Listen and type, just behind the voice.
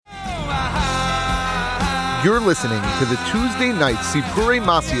You're listening to the Tuesday night Sipurei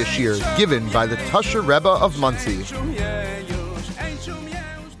Masya Shir given by the Tusher Rebbe of Monsey.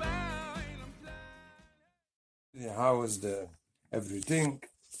 How is the everything?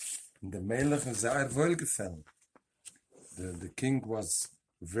 The Melech is sehr wohlgefallen. The king was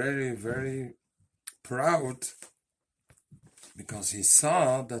very, very proud because he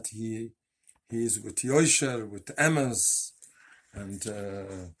saw that he is with Yosher, with Emes, and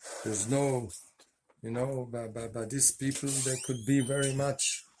there's no, by these people they could be very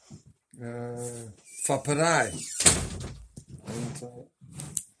much faparai. And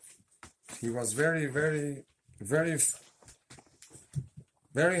he was very, very, very,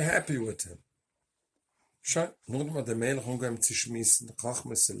 very happy with him. So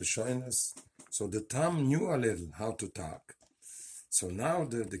the Tam knew a little how to talk. So now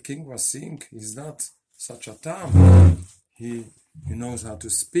the king was seeing he's not such a Tam. He knows how to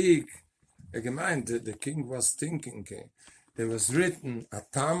speak. Again, the king was thinking, there was written a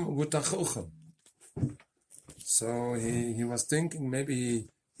Tam with a Chuchem. So he was thinking maybe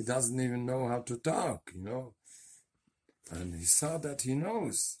he doesn't even know how to talk, And he saw that he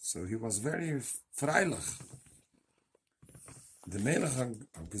knows. So he was very freilich. The Melech hat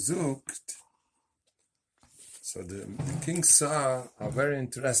gesucht. So the king saw a very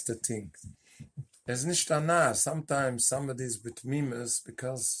interesting thing. It's nicht danach. Sometimes somebody is with mimes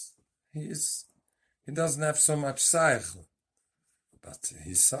because he doesn't have so much seichel. But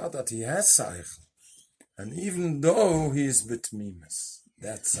he saw that he has seichel. And even though he is with mimes,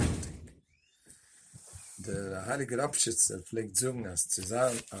 that's something. Der heilige Rabschitzer pflegt sagen, als zu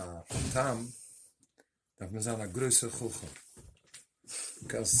sein, a Tam, darf man sagen, a größer Kuchen.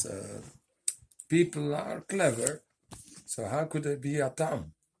 Because people are clever, so how could they be a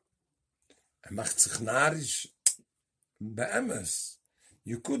Tam? Macht sich narisch beemes.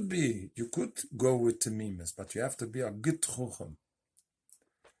 You could go with the mimes, but you have to be a good Kuchen.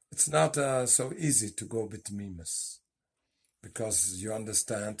 It's not so easy to go with mimes, because you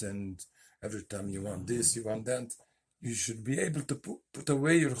understand, and every time you want this, you want that, you should be able to put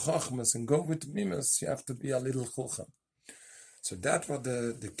away your chochmas and go with mimes. You have to be a little chochem. So that's what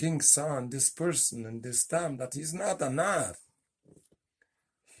the king saw in this person in this time, that he's not a nar.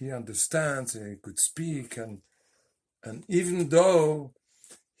 He understands and he could speak, and even though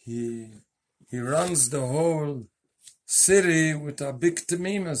he runs the whole city with a big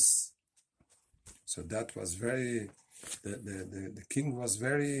temimus. So that was very. The king was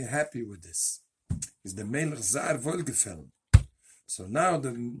very happy with this. Is the Melech sehr wohlgefallen. So now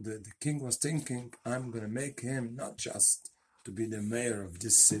the king was thinking, I'm going to make him not just to be the mayor of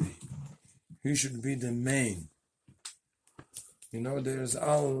this city. He should be the main. There's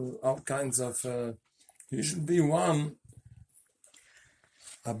all kinds of. He should be one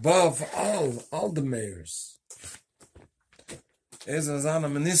above all the mayors. Is a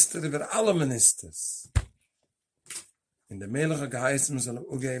minister über alle ministers. In the Melech geheißen soll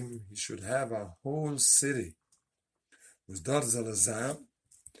ugeben, he should have a whole city. Was dort soll sein.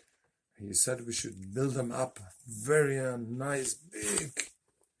 He said we should build them up very nice big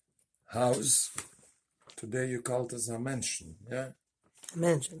house. Today you call it as a mansion, yeah? A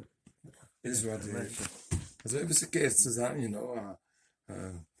mansion. Is what it is. Also if it's a case to say,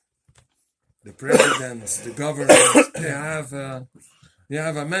 the presidents, the governors, they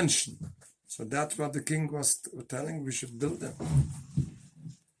have a mansion. So that's what the king was telling, we should build them.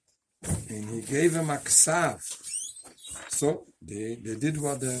 And he gave him a ksav. So they did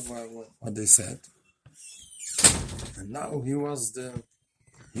what they said. And now he was the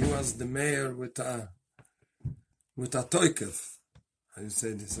mayor with a toikev. How do you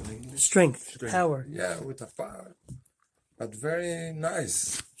say this in English? Strength, power. Yeah, with a power. But very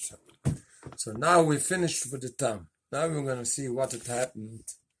nice. So now we finished with the Tam. Now we're going to see what had happened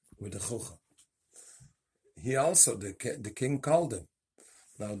with the Chucha. He also, the king called him.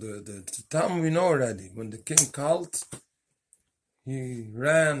 Now the Tam we know already. When the king called, he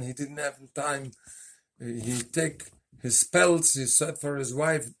ran, he didn't have time. He take his pelts, he said for his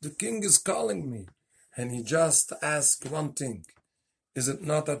wife, the king is calling me. And he just asked one thing. Is it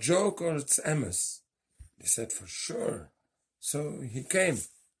not a joke or it's Emes? He said, for sure. So he came.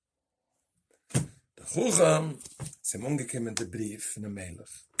 The Chucham, it's him umgekommen the brief in the Melech.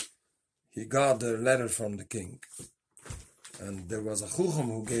 He got the letter from the king. And there was a Chucham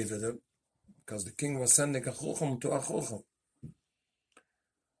who gave it up, because the king was sending a Chucham to a Chucham.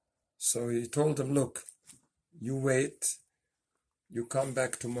 So he told him, look, you wait, you come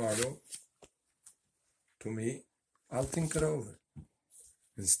back tomorrow to me, I'll think it over.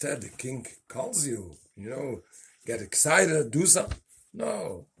 Instead, the king calls you, get excited, do something.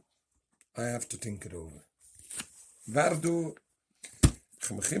 No, I have to think it over. Waar du, ich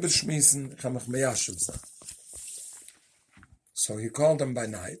habe mich überschmissen, ich habe mich meyashem sein. So he called them by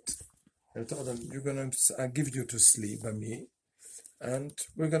night and told them, I give you to sleep by me, and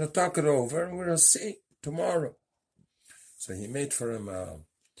we're going to talk it over, and we're going to see tomorrow. So he made for him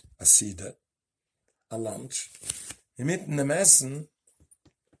a seder, a lunch. He made in the messen,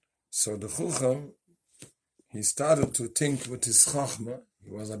 so the chucham, he started to think with his chachma.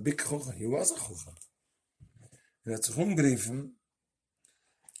 He was a big chucham. He was a chucham. He had sich umgeriefen,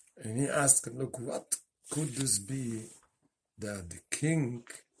 and he asked him, look, what could this be that the king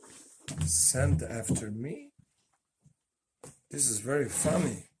sent after me? This is very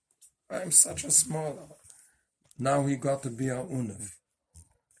funny. I'm such a small. Now he got to be a unev.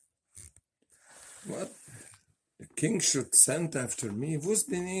 What? The king should send after me? Wus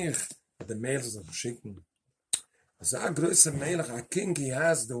bin ich? The Melech sich schicken. As a größer Melech, a king, he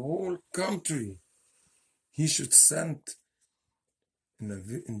has the whole country. He should send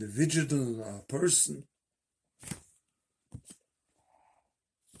an individual person.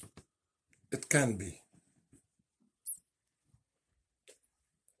 It can be.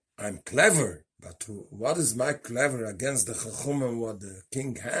 I'm clever, but what is my clever against the chachumim what the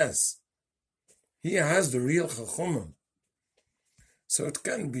king has? He has the real chachumim. So it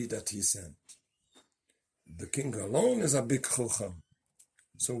can be that he sent. The king alone is a big chacham.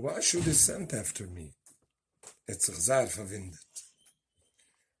 So why should he send after me? It's sehr verwindet.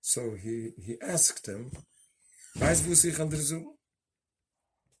 So he asked him, weißt du, was ich andersum?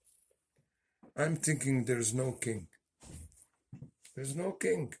 I'm thinking there's no king. There's no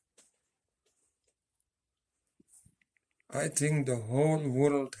king. I think the whole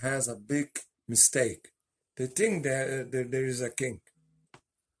world has a big mistake. They think there is a king.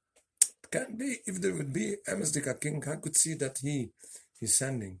 It can't be. If there would be a king, I could see that he's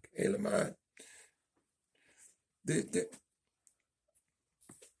sending.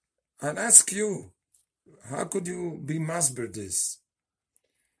 I'll ask you, how could you be masber this?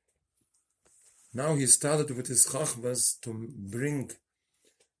 Now he started with his chachmas to bring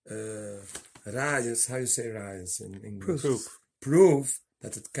rayas, how you say rayas in English? Proof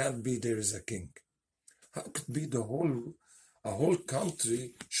that it can't be there is a king. How could be a whole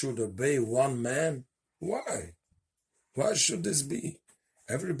country should obey one man? Why? Why should this be?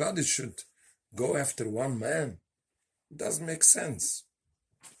 Everybody should go after one man. It doesn't make sense.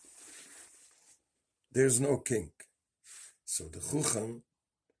 There's no king. So the chucham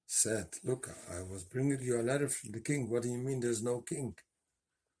said, look, I was bringing you a letter from the king. What do you mean there's no king?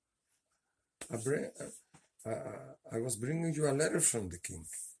 I was bringing you a letter from the king.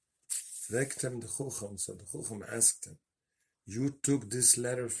 Fragt him the chucham. So the chucham asked him, you took this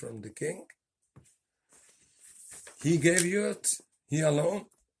letter from the king? He gave you it? He alone?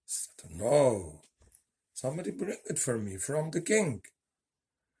 He said, no. Somebody bring it for me from the king.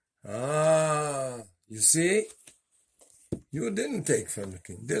 You see? You didn't take from the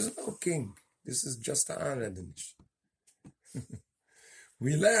king. There's no king. This is just an anredenish.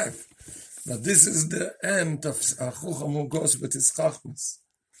 We laugh. But this is the end of a chucham who goes with his chachmas.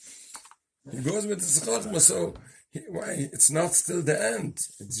 He goes with his chachmas, so it's not still the end.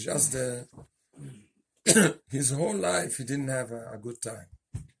 It's just his whole life he didn't have a good time.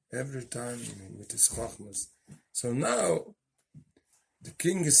 Every time with his chachmas. So now the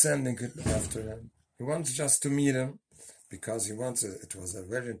king is sending it after him. He wants just to meet him because he wants it was a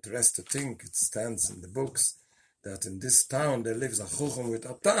very interesting thing. It stands in the books that in this town there lives a chucham with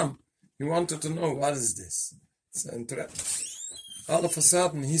a tam. He wanted to know what is this. It's interesting. All of a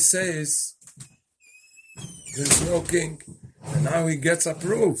sudden he says there's no king, and now he gets a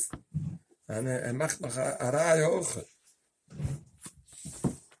proof. And macht noch a raya hocher.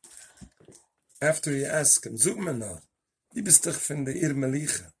 After he asked him, zoek me nou, die bist doch von der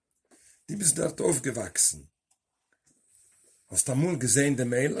Irmeliche. Die bist dort aufgewachsen. Hast du mal gesehen den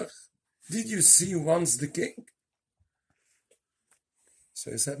Melech? Did you see once the king?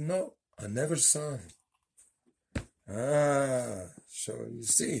 So he said, no, I never saw him. So you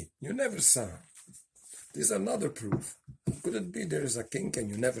see, you never saw him. This is another proof. Could it be there is a king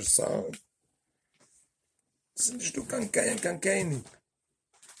and you never saw him? Du kann kein.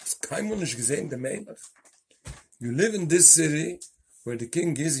 Kein Mensch gesehen der Melech. You live in this city where the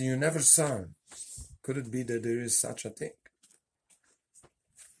king is and you never saw him. Could it be that there is such a thing?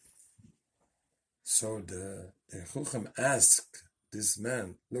 So the Chucham asked this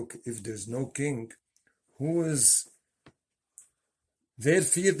man, look, if there's no king, wer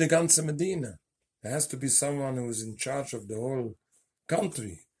führt die ganze Medina? There has to be someone who is in charge of the whole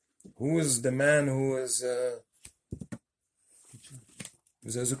country. Who is the man who is...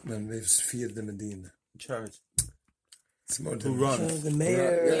 Wieso sucht man, wer führt die Medina? In charge. It's more than Who runs? So the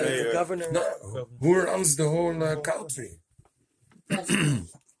mayor, Yeah. the governor. No, who runs the whole country?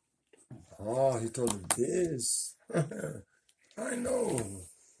 Oh, he told him this. I know.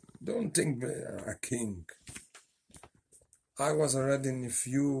 Don't think a king. I was already in a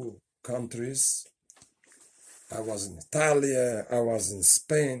few countries. I was in Italy, I was in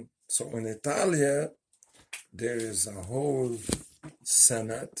Spain. So in Italy, there is a whole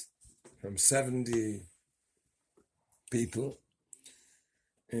Senate from 70 people.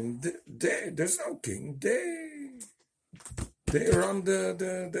 And there's no king. They run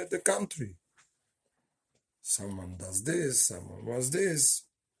the country. Someone does this, someone was this.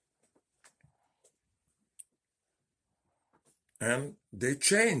 And they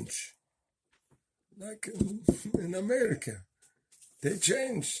change. Like in America. They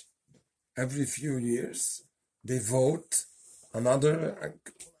change. Every few years, they vote on other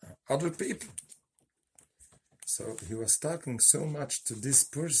people. So he was talking so much to this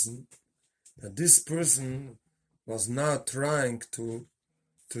person that this person was now trying to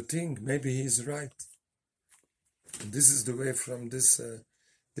think maybe he's right. And this is the way from this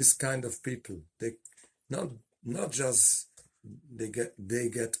kind of people. They not just they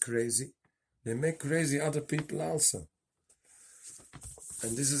get crazy, they make crazy other people also.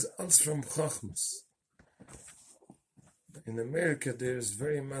 And this is also from Chochmas. In America, there is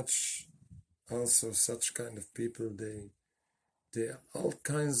very much also such kind of people. They all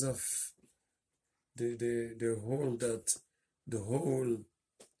kinds of they hold that the whole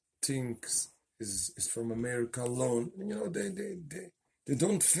things is from America alone. You know, they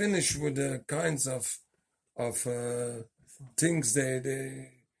don't finish with the kinds of things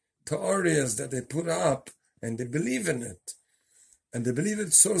they theories that they put up, and they believe in it, and they believe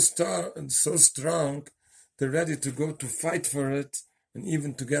it so strong, they're ready to go to fight for it and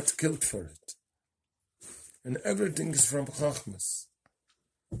even to get killed for it. And everything is from Chachmas.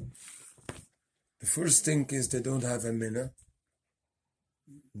 The first thing is they don't have a minna.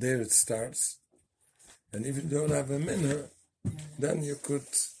 There it starts. And if you don't have a minna, then you could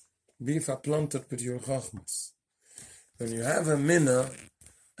be verplanted with your Chachmas. When you have a minna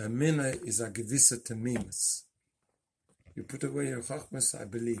is a gewisse temimus. You put away your Chachmas, I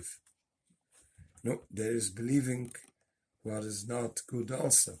believe. No, there is believing what is not good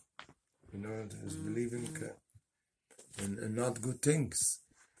also. You know, there is believing in not good things.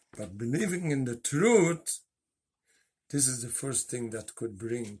 But believing in the truth, this is the first thing that could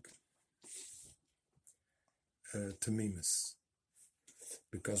bring temimus.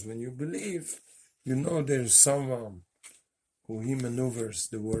 Because when you believe, you know there's someone who he maneuvers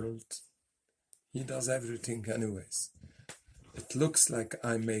the world. He does everything anyways. It looks like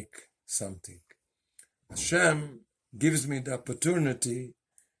I make something. Hashem gives me the opportunity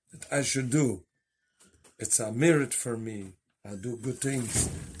that I should do. It's a merit for me. I do good things.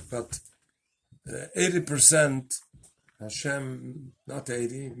 But 80%, Hashem, not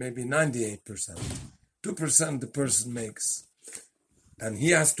 80, maybe 98%. 2% the person makes. And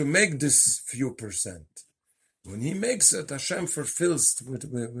he has to make this few percent. When he makes it, Hashem fulfills with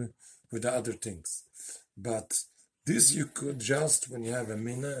the other things. But this you could just, when you have a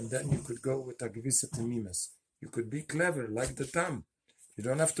mina, and then you could go with a gewisse temimus. You could be clever, like the Tam. You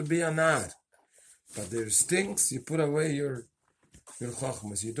don't have to be a nar. But there's things, you put away your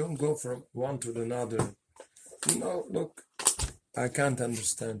chochmas. You don't go from one to another. You know, look, I can't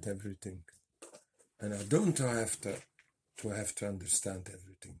understand everything. And I don't have to understand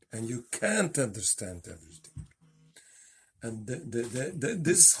everything. And you can't understand everything. And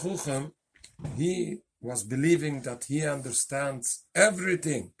this chocham, he was believing that he understands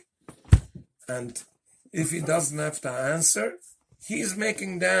everything. And if he doesn't have the answer, he's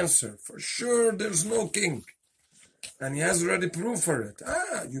making the answer. For sure, there's no king. And he has already proof for it.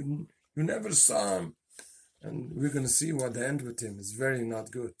 You never saw him. And we're going to see what the end with him is very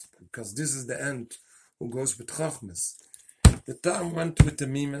not good. Because this is the end who goes with Chochmas. The Tam went with the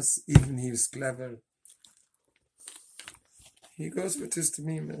mimas, even he was clever. He goes with his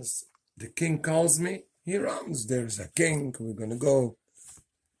mimas. The king calls me, he runs. There's a king, we're going to go.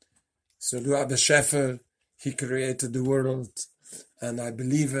 So do Abba Shefer, he created the world, and I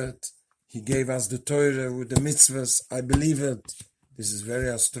believe it. He gave us the Torah with the mitzvahs, I believe it. This is very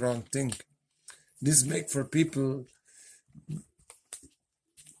a strong thing. This make for people,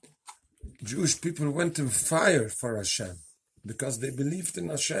 Jewish people went in fire for Hashem, because they believed in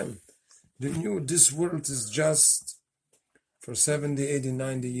Hashem. They knew this world is just for 70, 80,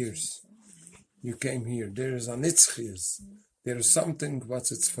 90 years. You came here. There is an itzchias. There is something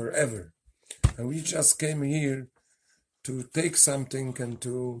what it's forever. And we just came here to take something and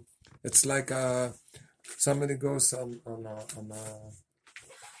to, it's like a somebody goes on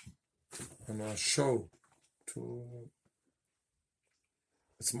a show to,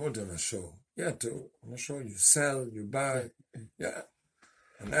 it's more than a show. Yeah, on a show you sell, you buy, yeah.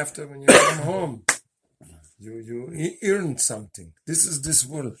 And after when you come home, you earn something. This is this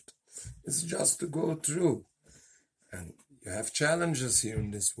world. It's just to go through. And you have challenges here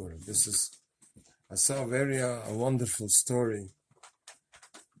in this world. I saw a wonderful story.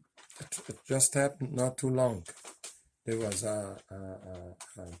 It just happened not too long. There was a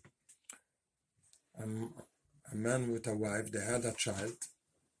man with a wife. They had a child,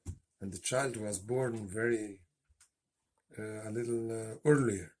 and the child was born a little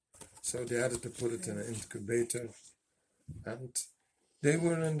earlier. So they had to put it in an incubator, and they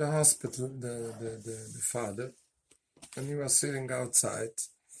were in the hospital, the father, and he was sitting outside,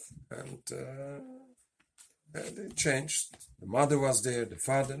 and they changed. The mother was there, the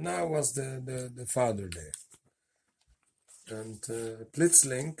father, now was the father there. And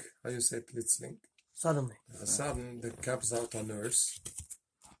plötzlich, how you say plötzlich? Suddenly. Suddenly, there comes out a nurse,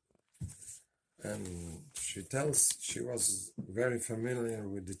 and she was very familiar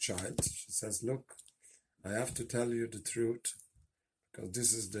with the child. She says, look, I have to tell you the truth, because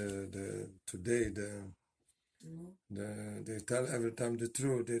this is today they tell every time the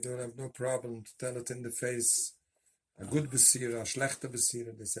truth. They don't have no problem to tell it in the face. A good besira, a schlechte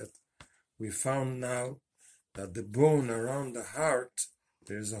besira, they said, we found now that the bone around the heart,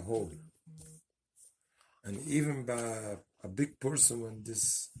 there's a hole. And even by a big person, when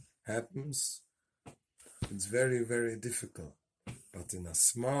this happens, it's very, very difficult. But in a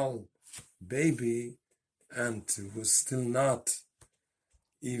small baby, and who's still not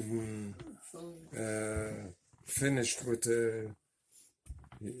even finished with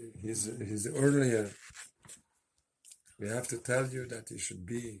his earlier, we have to tell you that you should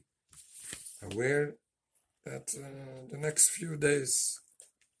be aware that the next few days,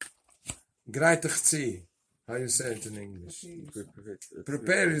 greitig, how you say it in English?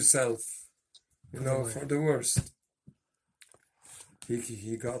 Prepare yourself, for the worst.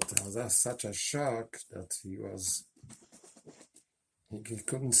 He got such a shock that he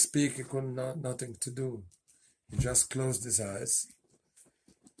couldn't speak, he couldn't, nothing to do. He just closed his eyes.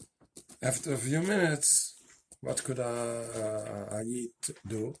 After a few minutes, what could a Yid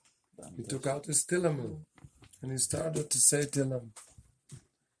do? He took out his Tillam and he started to say Tillam.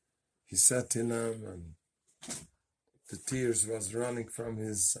 He said Tillam, and the tears was running from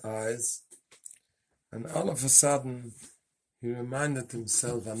his eyes. And all of a sudden, he reminded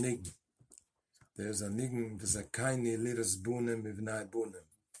himself a nign. There's a nign, there's a kaini liras bunem ivnai bunem.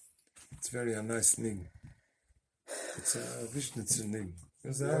 It's very a nice nign. It's a Vishnitzer nign.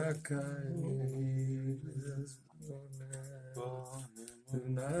 There's a kaini liras bunem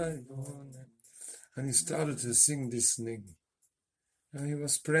ivnai bunem. And he started to sing this nign. And he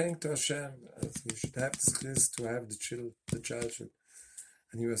was praying to Hashem that he should have this to have the child.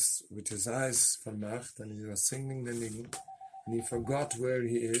 And he was with his eyes vermacht, and he was singing the nign. And he forgot where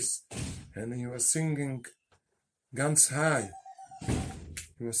he is, and he was singing ganz high.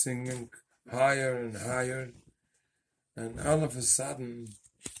 He was singing higher and higher, and all of a sudden,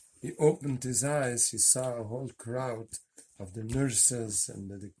 he opened his eyes. He saw a whole crowd of the nurses and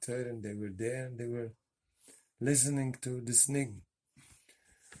the doctor, and they were there, and they were listening to this nign.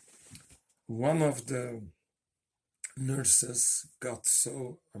 One of the nurses got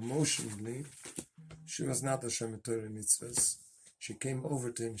so emotionally. She was not a Shemitah mitzvahs. She came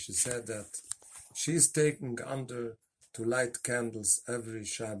over to him. She said that she's taking under to light candles every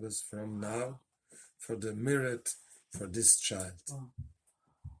Shabbos from now for the merit for this child.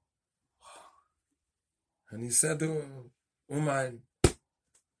 And he said, mine.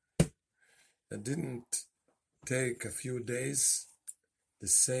 It didn't take a few days. The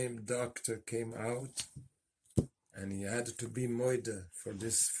same doctor came out, and he had to be moide for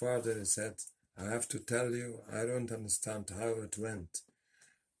this father. He said, I have to tell you, I don't understand how it went,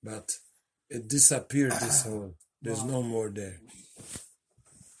 but it disappeared, this hole. There's no more there.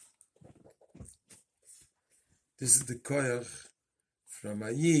 This is the koyach from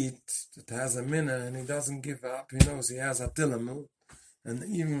a Yid that has a minna, and he doesn't give up. He knows he has a tilamul, and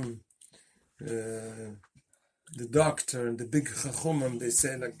even the doctor and the big chachumim, they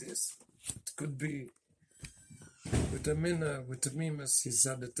say like this. It could be with the minna, with the mimas. He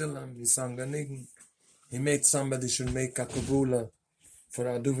said the tilam, he sang a nign. He made somebody should make a kabula for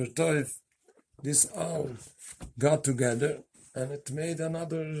a duver toif. This all got together, and it made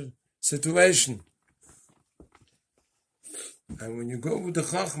another situation. And when you go with the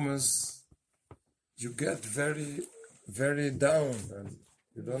chachmas, you get very, very down, and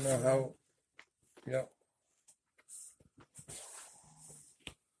you don't know how. Yeah.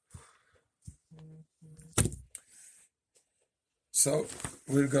 So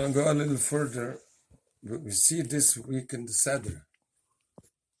we're going to go a little further. We see this week in the Seder,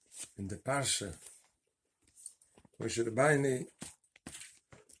 in the Parsha, Moshe Rabbeinu,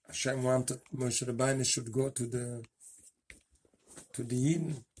 Hashem wanted Moshe Rabbeinu should go to the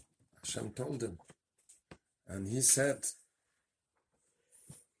Yidden. Hashem told him. And he said,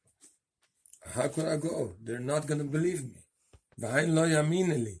 how could I go? They're not going to believe me. V'hain lo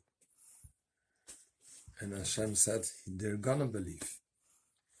yamin li. And Hashem said, they're going to believe.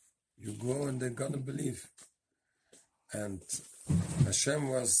 You go and they're going to believe. And Hashem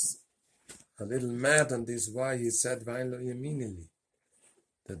was a little mad on this, why he said, v'hain lo yamin li,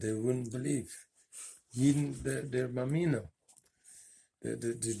 that they wouldn't believe. Yidden, they're mamino.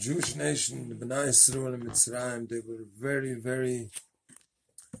 The Jewish nation, the Bnei Yisrael and Mitzrayim, they were very, very,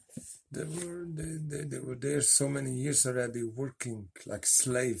 they were there so many years already working like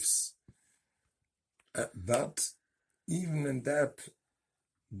slaves. But even in that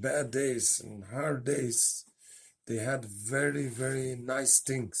bad days and hard days, they had very, very nice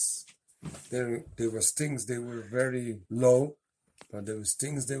things. There was things they were very low, but there was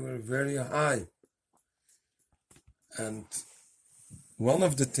things they were very high. And one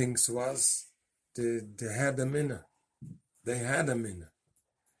of the things was they had a minna. They had a minna.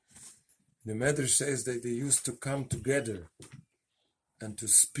 The Medrash says that they used to come together and to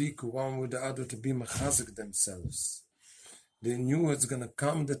speak one with the other, to be mechazik themselves. They knew it's going to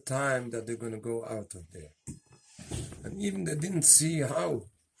come the time that they're going to go out of there. And even they didn't see how.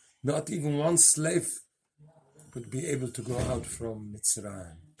 Not even one slave would be able to go out from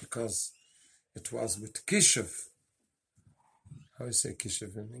Mitzrayim, because it was with Kishev. How you say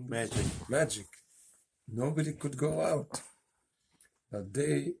Kishev in English? Magic. Nobody could go out. But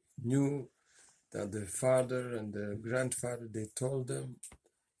they knew that their father and their grandfather, they told them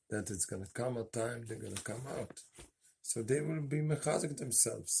that it's going to come a time they're going to come out. So they will be mechazik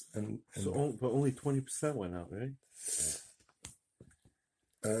themselves. But only 20% went out, right?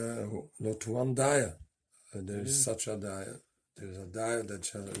 Not one daya. There's such a daya. There's a daya that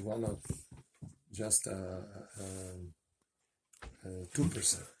has one of just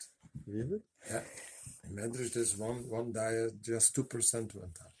 2%. Really? Yeah. In Medrash, there's one daya, just 2%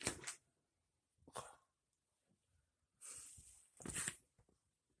 went out.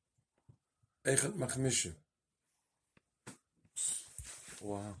 Echet machmishu.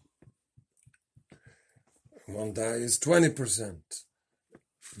 Wow. One daya is 20%.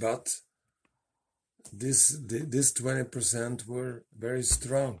 But this 20% were very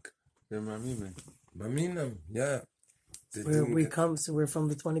strong. They're maminam. Maminam, yeah. We're from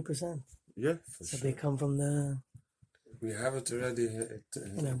the 20%. Yeah, So they come from the We have it already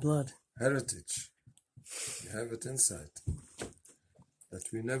in our blood. Heritage. We have it inside. That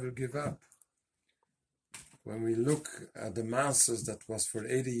we never give up. When we look at the masters that was for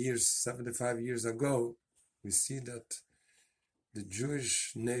 80 years, 75 years ago, we see that the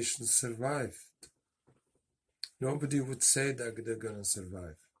Jewish nation survived. Nobody would say that they're going to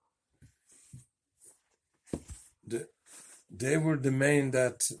survive. They were the main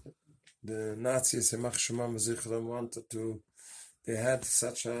that the Nazis wanted to. They had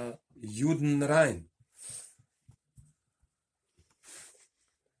such a Judenrein.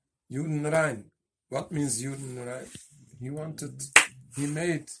 Judenrein. What means Judenrein? He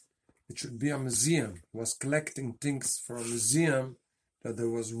made, it should be a museum. He was collecting things for a museum that there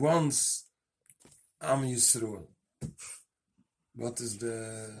was once Am Yisrael. What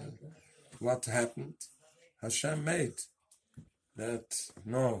happened? Hashem made that,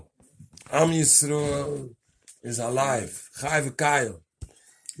 no, Am Yisrael is alive. Chai v'kayel.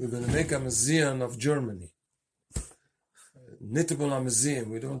 We're going to make a museum of Germany. Nitable a museum.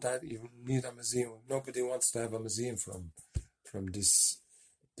 We don't even need a museum. Nobody wants to have a museum from this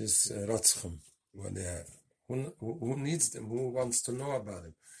Ratzchim, what they have. Who needs them? Who wants to know about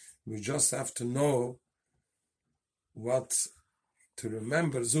them? We just have to know to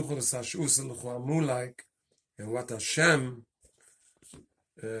remember Zuchur Sashusel Amulaik and what Hashem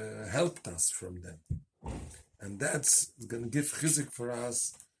helped us from them. And that's going to give chizik for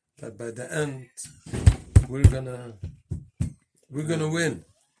us that by the end we're gonna win.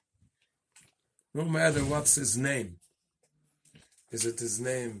 No matter what's his name. Is it his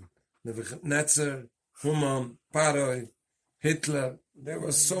name? Nebuchadnezzar, Haman, Paroi, Hitler. There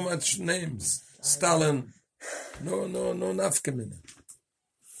were so much names. Stalin. No nafkamina.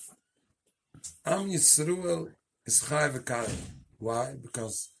 Am Yisrael is Chai v'Kayim. Why?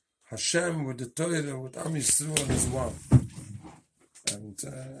 Because Hashem with the Torah, with Am Yisrael is one. And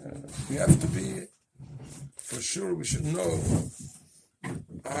we have to be, for sure, we should know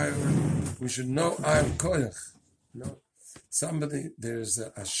our koyach. No, there's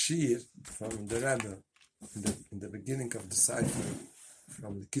a shir from the Rebbe in the beginning of the cipher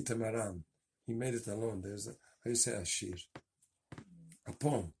from the Kitamaran. He made it alone. There's how you say a shir? A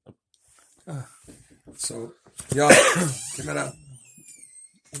poem. So, yeah, camera.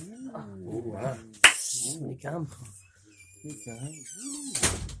 Oh, wow. Nikam.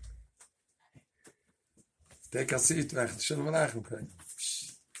 Take a seat, weg. Zullen we lachen kunnen?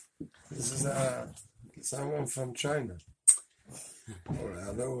 This is someone from China. Or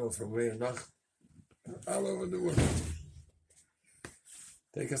hello from where not. All over the world.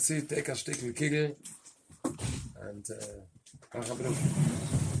 Take a seat, take a stukje kegel. And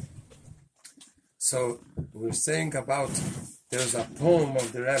so we're saying about there's a poem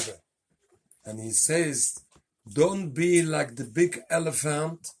of the Rebbe. And he says, don't be like the big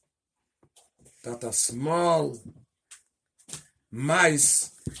elephant that a small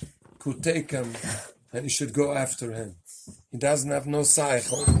mice could take him and you should go after him. He doesn't have no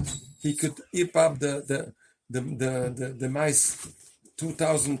cycle. He could eat up the mice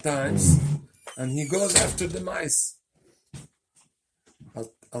 2,000 times and he goes after the mice.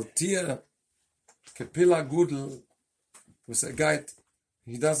 Altia Kepila Gudel was a guy,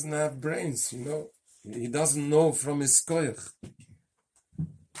 he doesn't have brains, you know. He doesn't know from his koyach.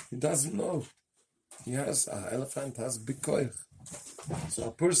 He doesn't know. An elephant has big koyach. So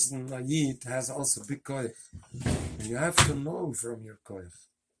a person, a yid, has also big koyach. And you have to know from your koyach.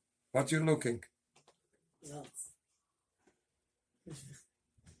 What you're looking?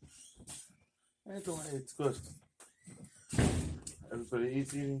 It's good. Everybody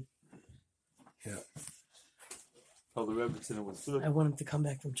eats eating. Yeah. All the Rebbe said it was good. I want him to come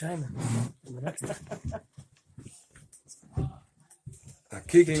back from China. A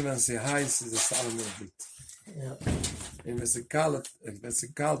kegel, wenn sie heiß ist, ist alle mehr gut. Yeah. And when sie kalt, it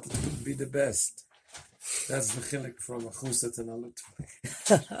could be the best. That's the chilik from a chuset and a lutf.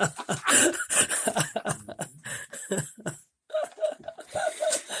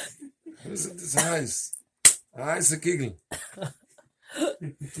 This is heiß. A heiße kegel.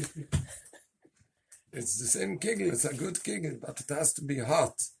 It's the same kegel, it's a good kegel, but it has to be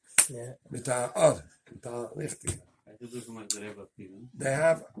hot. Yeah. Mit a or, mit a richtig.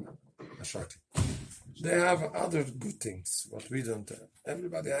 They have other good things, what we don't have.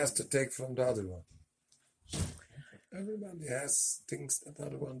 Everybody has to take from the other one. Everybody has things that the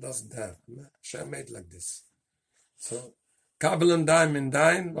other one doesn't have. Hashem made like this. So, kabel and dime in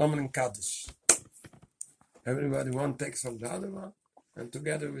dime, woman and kaddish. Everybody one takes from the other one, and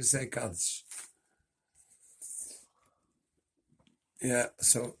together we say kaddish. Yeah,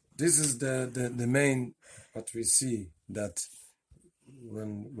 so this is the main, what we see, that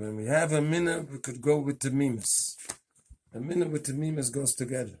when we have a minna, we could go with the mimas. A minna with the mimas goes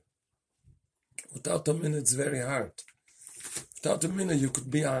together. Without a minna, it's very hard. Without a minna, you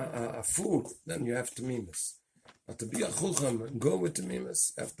could be a fool, then you have to mimas. But to be a chucham and go with the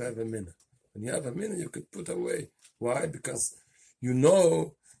mimas, you have to have a minna. When you have a minna, you could put away. Why? Because you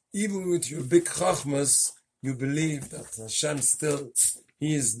know, even with your big chachmas, you believe that Hashem still,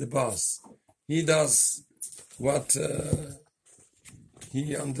 He is the boss. He does what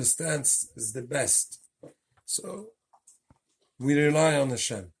He understands is the best. So, we rely on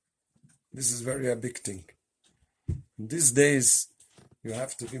Hashem. This is a big thing. In these days, you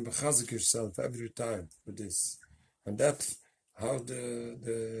have to be mechazik yourself every time with this. And that's how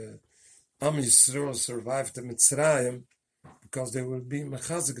the Am Yisrael survived the Mitzrayim, because they will be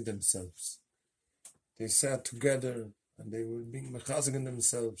mechazik themselves. They sat together and they will be mechazik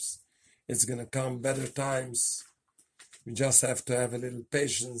themselves. It's going to come better times. We just have to have a little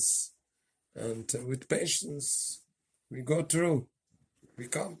patience. And with patience, we go through. We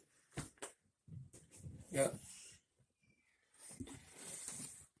come. Yeah.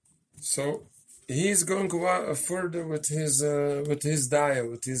 So he's going further with his daya,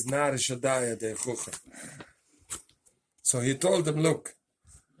 with his narisha daya, the chucha. So he told them, look,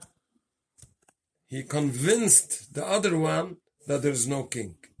 he convinced the other one that there's no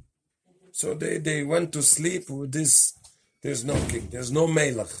king. So they went to sleep with this, there's no king, there's no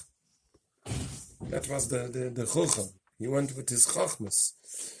melech. That was the chucha. He went with his chachmas.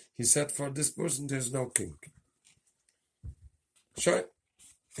 He said, for this person, there's no king. So,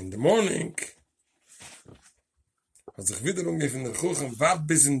 in the morning, als ich wiederum geef in der Kuchen, wart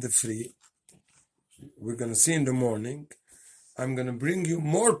bis in the free, we're going to see in the morning, I'm going to bring you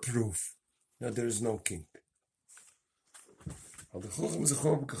more proof that there is no king. Al de Kuchen zich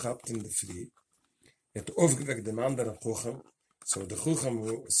opgehabt in the free, het overgewekt de andere Kuchen, so the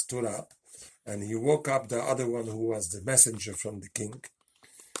Kuchen stood up, and he woke up the other one who was the messenger from the king,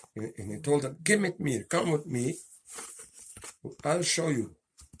 and he told him, come with me, I'll show you.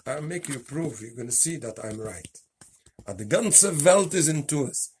 I'll make you proof. You're going to see that I'm right. The ganze Welt is into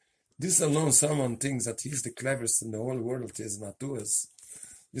us. This alone, someone thinks that he's the cleverest in the whole world is not to us.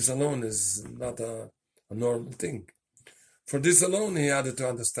 This alone is not a normal thing. For this alone, he had to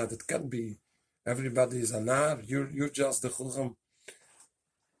understand it can't be everybody is a nar. You're just the chacham.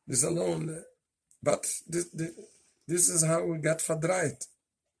 This alone, but this is how we get verdreit.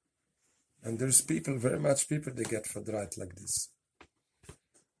 And there's people, very much people, they get verdreit like this.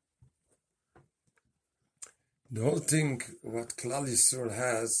 The whole thing, what Klal Yisrael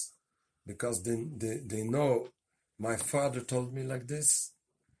has, because they know my father told me like this,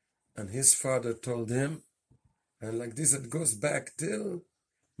 and his father told him, and like this it goes back till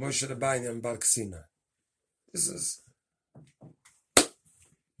Moshe Rabbeinu and Bar Sinai. This is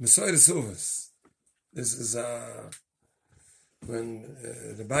Mesoiris Uvas. This is when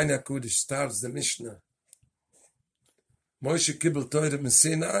Rabbeinu HaKudosh starts the Mishnah. Moshe Kibbel Torah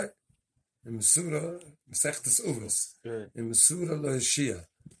Sinai, in Mesura, Mesechtes Uvas, in Mesura lo Yeshia.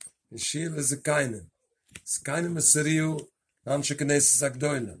 Yeshia is a Kainen. It's Kainen Meseriu, Anshe Knesses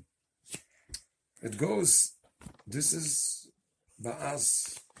Agdoilen. It goes, this is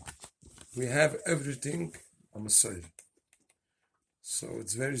Ba'az. We have everything on Mesor. So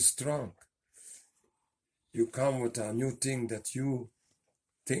it's very strong. You come with a new thing that you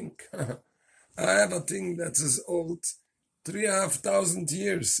think. I have a thing that is old 3,500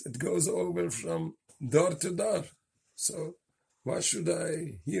 years. It goes over from door to door. So why should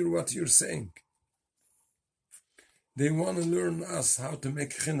I hear what you're saying? They want to learn us how to make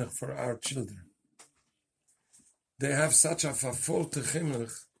chinuch for our children. They have such a verfolgte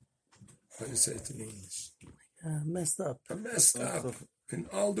chinuch. How do you say it in English? Messed up. Messed up in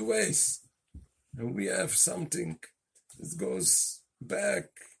all the ways. And we have something that goes back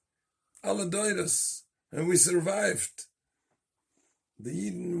alle doiras, and we survived. The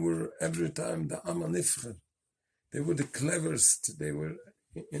Eden were every time the Amanifcher. They were the cleverest. They were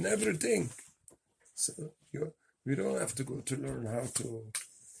in everything. So we don't have to go to learn how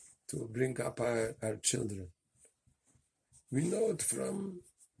to bring up our children. We know it from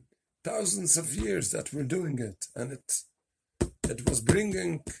thousands of years that we're doing it, and it was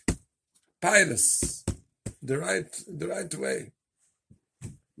bringing Pyrus the right way.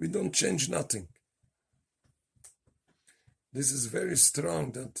 We don't change nothing. This is very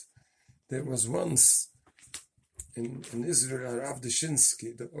strong that there was once in Israel Rav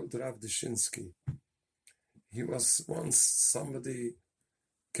Dushinsky, the old Rav Dushinsky. He was once, somebody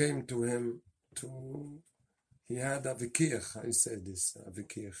came to him he had a vikir, how you say this, a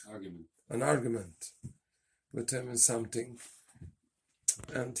vikir? Argument. An argument with him in something.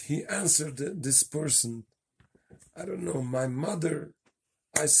 And he answered this person, I don't know, my mother,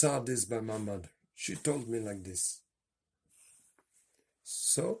 I saw this by my mother. She told me like this.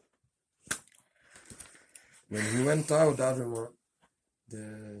 So, when he went out,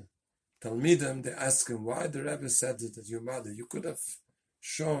 the Talmidim, they asked him, why the Rebbe said it that your mother? You could have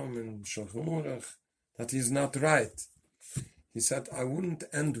shown him in Shulchan Aruch that he's not right. He said, I wouldn't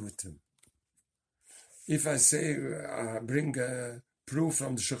end with him. If I say, bring a proof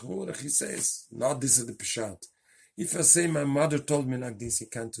from the Shulchan Aruch, he says, no, this is the Peshat. If I say my mother told me like this, he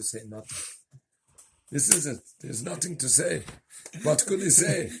can't to say nothing. This is it. There's nothing to say. What could he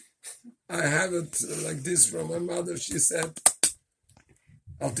say? I have it like this from my mother. She said,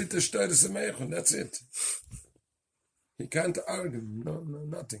 Altite Steuer Semech, and that's it. He can't argue. No,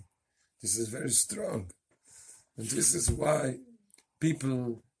 nothing. This is very strong. And this is why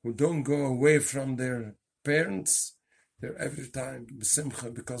people who don't go away from their parents, they're every time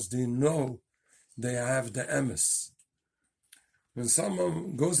b'simcha, because they know they have the emes. When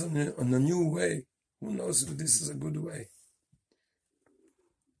someone goes on a new way, who knows if this is a good way?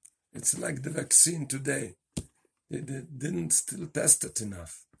 It's like the vaccine today. They didn't still test it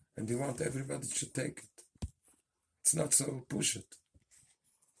enough, and they want everybody to take it. It's not so push it,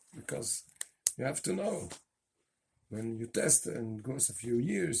 because you have to know. When you test it and it goes a few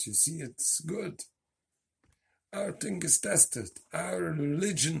years, you see it's good. Our thing is tested. Our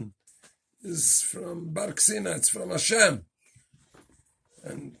religion is from Bar Sinai, it's from Hashem.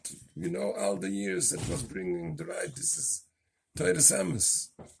 And you know all the years it was bringing the right. This is Torah Emes.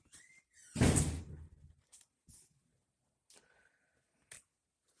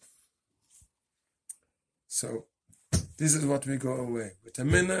 So this is what we go away with the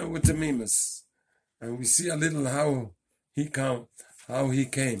minna, with the mimas, and we see a little how he came.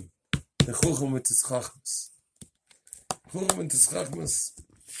 The chuchum with his chachmas. Chuchum with his chachmas.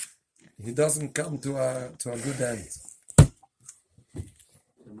 He doesn't come to a good end.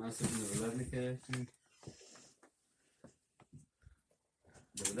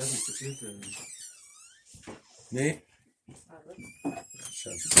 Aber das ist passiert. Nee.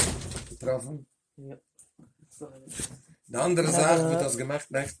 Schön. Getroffen. Ja. Die andere Sache, wird das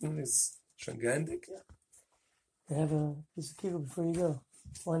gemacht nächten, ist schon geendigt. They have a piece of kibble before you go.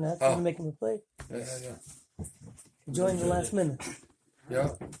 Why not? Oh. You make him a plate. Ja. Enjoy the last minute.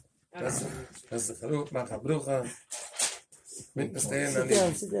 Ja. Das ist der Verruf, mach ein Bruch. Mit mir stehen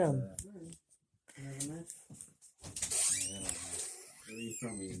an Sit down.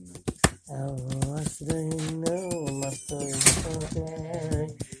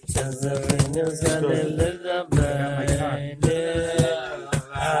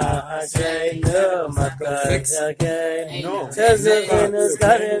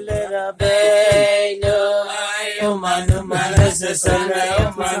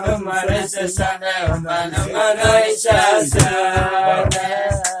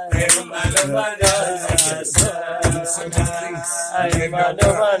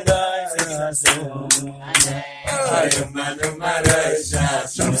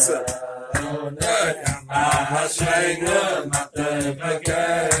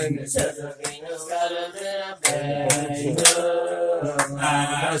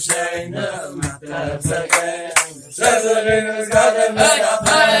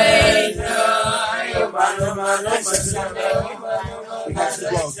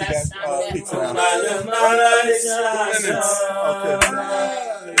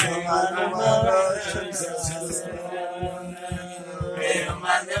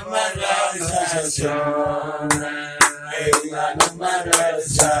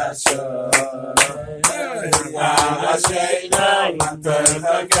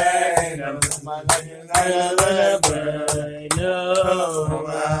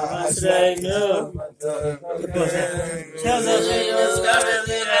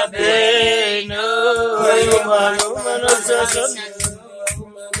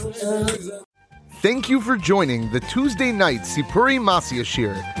 Thank you for joining the Tuesday night Sipuri Masya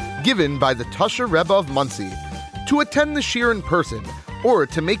Shir, given by the Tusher Rebbe of Muncie. To attend the shir in person, or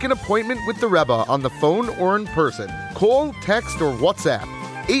to make an appointment with the Rebbe on the phone or in person, call, text, or WhatsApp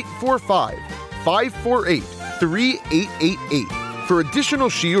 845-548-3888. For additional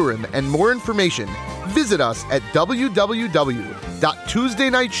shiurim and more information, visit us at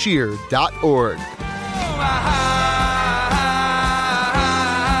www.tuesdaynightshir.org.